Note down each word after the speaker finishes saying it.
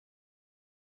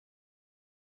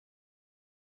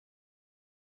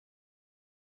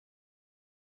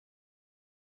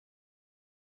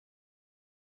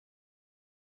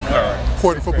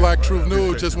reporting for Black Truth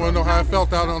News. Just want to know how it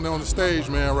felt out on the stage,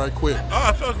 man, right quick. Oh,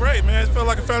 I felt great, man. It felt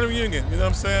like a family reunion. You know what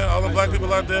I'm saying? All the black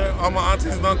people out there, all my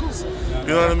aunties and uncles. You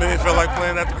know what I mean? It felt like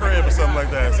playing at the crib or something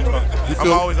like that. So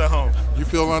I'm always at home. You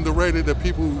feel underrated that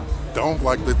people don't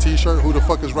like the T-shirt? Who the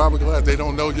fuck is Robert Glasper? They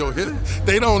don't know your hit.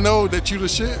 They don't know that you the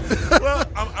shit. Well,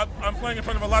 I'm playing in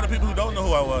front of a lot of people who don't know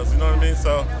who I was. You know what I mean?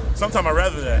 So sometimes I'd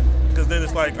rather that, because then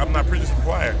it's like I'm not preaching to the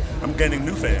choir. I'm gaining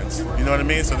new fans. You know what I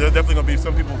mean? So there's definitely gonna be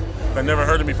some people that never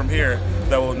heard of me from here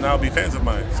that will now be fans of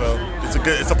mine. So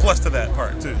it's a plus to that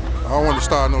part too. I don't want to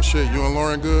start no shit. You and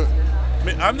Lauryn good?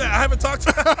 I haven't talked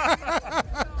to her.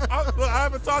 I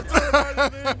haven't talked to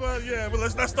her, but yeah, but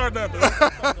let's start that.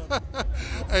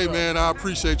 Hey man, I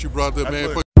appreciate you, brother,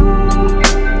 man.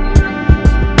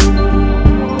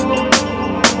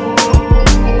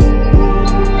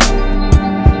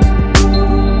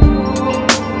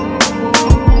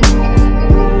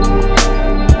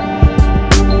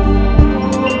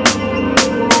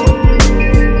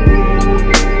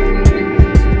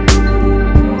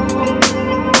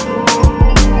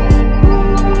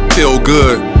 Feel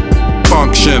good,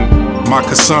 function. My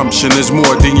consumption is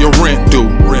more than your rent due.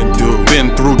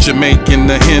 Been through Jamaican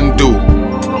to Hindu.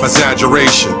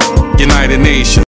 Exaggeration, United Nations.